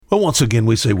Well, once again,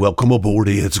 we say welcome aboard.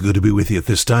 It's good to be with you at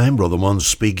this time. Brother Munn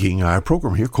speaking. Our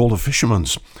program here called The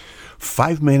Fisherman's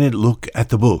 5-minute look at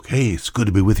the book. Hey, it's good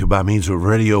to be with you by means of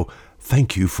radio.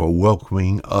 Thank you for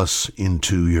welcoming us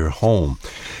into your home.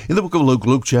 In the book of Luke,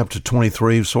 Luke chapter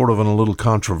 23, sort of in a little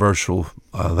controversial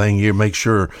thing here. Make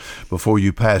sure before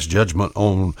you pass judgment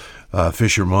on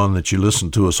Fisherman that you listen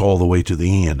to us all the way to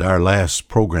the end. Our last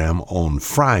program on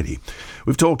Friday.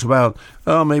 We've talked about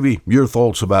maybe your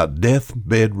thoughts about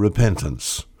deathbed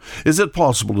repentance. Is it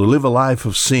possible to live a life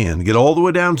of sin, get all the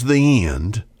way down to the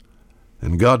end,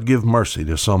 and God give mercy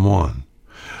to someone?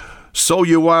 Sow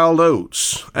your wild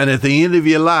oats, and at the end of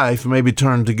your life, maybe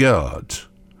turn to God.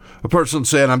 A person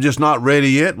said, I'm just not ready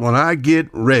yet. When I get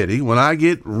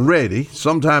ready,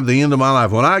 sometime at the end of my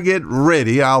life, when I get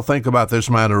ready, I'll think about this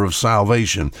matter of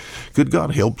salvation. Could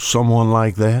God help someone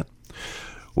like that?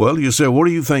 Well, you say, what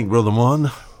do you think, Brother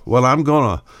Munn? Well, I'm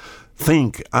going to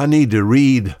think I need to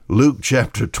read Luke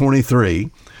chapter 23,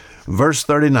 verse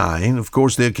 39. Of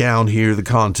course, the account here, the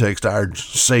context, our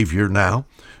Savior now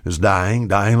is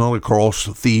dying on the cross,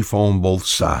 a thief on both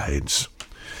sides.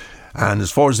 And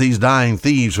as far as these dying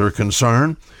thieves are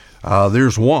concerned,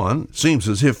 there's one. It seems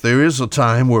as if there is a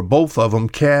time where both of them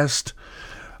cast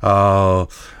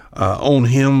on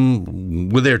him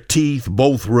with their teeth,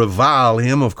 both revile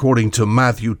him, according to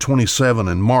Matthew 27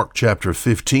 and Mark chapter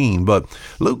 15. But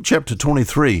Luke chapter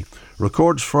 23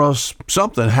 records for us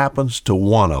something happens to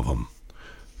one of them.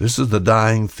 This is the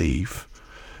dying thief.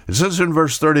 It says in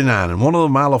verse 39, and one of the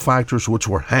malefactors which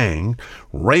were hanged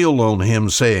railed on him,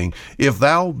 saying, If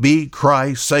thou be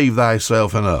Christ, save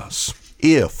thyself and us.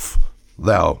 If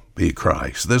thou be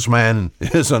Christ. This man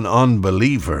is an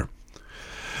unbeliever.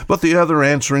 But the other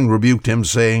answering rebuked him,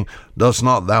 saying, Dost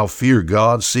not thou fear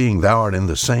God, seeing thou art in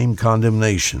the same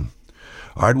condemnation?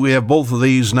 All right, we have both of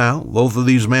these now. Both of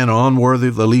these men are unworthy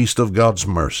of the least of God's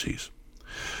mercies.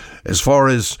 As far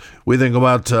as we think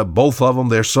about both of them,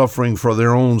 they're suffering for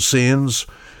their own sins.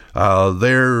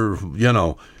 They're,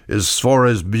 as far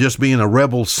as just being a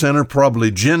rebel sinner,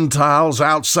 probably Gentiles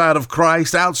outside of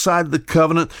Christ, outside the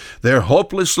covenant. They're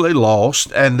hopelessly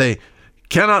lost, and they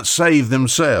cannot save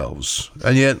themselves.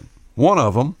 And yet one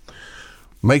of them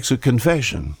makes a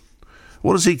confession.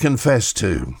 What does he confess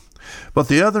to? But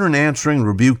the other in answering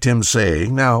rebuked him,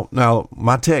 saying, Now,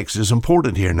 my text is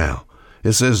important here now.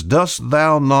 It says, Dost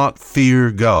thou not fear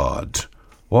God?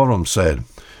 One of them said,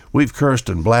 We've cursed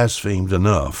and blasphemed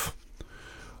enough.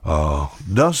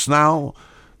 Dost thou,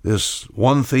 this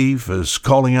one thief is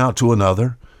calling out to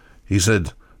another. He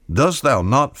said, Dost thou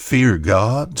not fear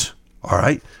God? All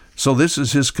right. So this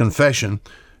is his confession.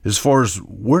 As far as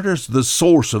where does the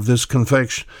source of this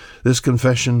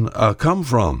confession come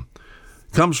from?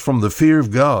 It comes from the fear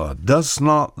of God. Dost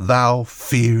not thou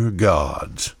fear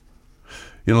God?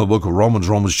 The book of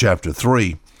Romans chapter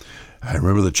 3. I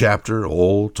remember the chapter,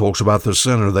 talks about the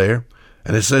sinner there.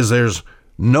 And it says there's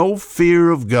no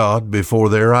fear of God before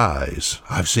their eyes.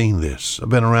 I've seen this. I've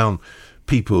been around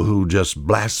people who just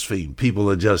blaspheme, people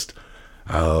that just,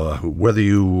 whether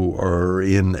you are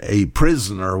in a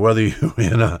prison or whether you're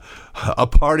in a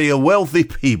party of wealthy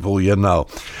people,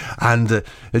 and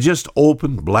just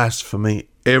open blasphemy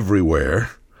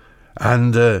everywhere.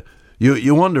 And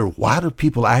you wonder, why do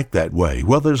people act that way?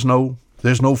 Well, there's no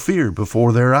fear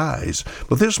before their eyes.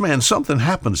 But this man, something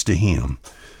happens to him.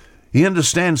 He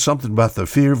understands something about the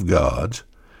fear of God.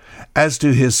 As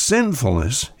to his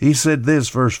sinfulness, he said this,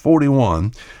 verse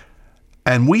 41,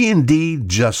 And we indeed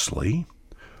justly,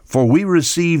 for we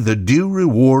receive the due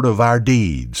reward of our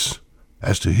deeds.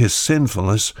 As to his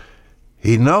sinfulness,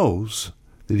 he knows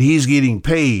that he's getting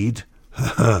paid.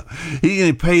 He's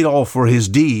getting paid off for his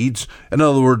deeds. In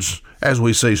other words, as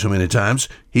we say so many times,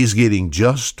 he's getting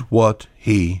just what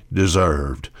he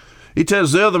deserved. He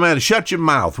tells the other man, shut your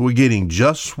mouth. We're getting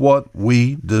just what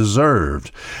we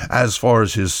deserved as far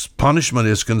as his punishment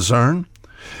is concerned.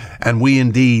 And we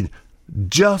indeed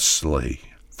justly,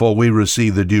 for we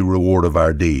receive the due reward of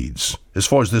our deeds. As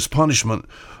far as this punishment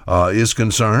is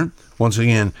concerned, once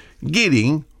again,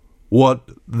 getting what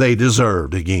they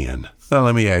deserved again. Now,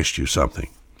 let me ask you something.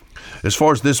 As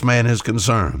far as this man is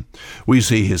concerned, we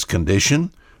see his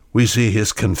condition, we see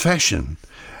his confession,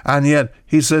 and yet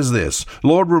he says this,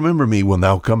 Lord, remember me when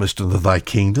thou comest into thy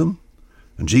kingdom.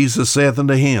 And Jesus saith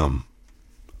unto him,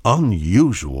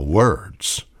 unusual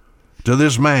words to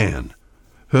this man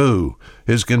who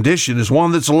his condition is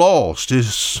one that's lost.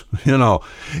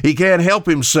 He can't help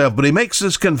himself, but he makes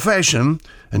this confession,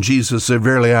 and Jesus said,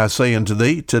 verily I say unto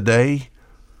thee, today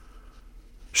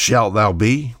shalt thou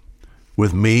be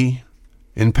with me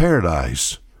in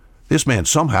paradise. This man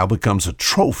somehow becomes a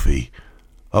trophy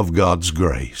of God's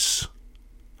grace.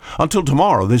 Until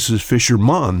tomorrow, this is Fisher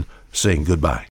Munn saying goodbye.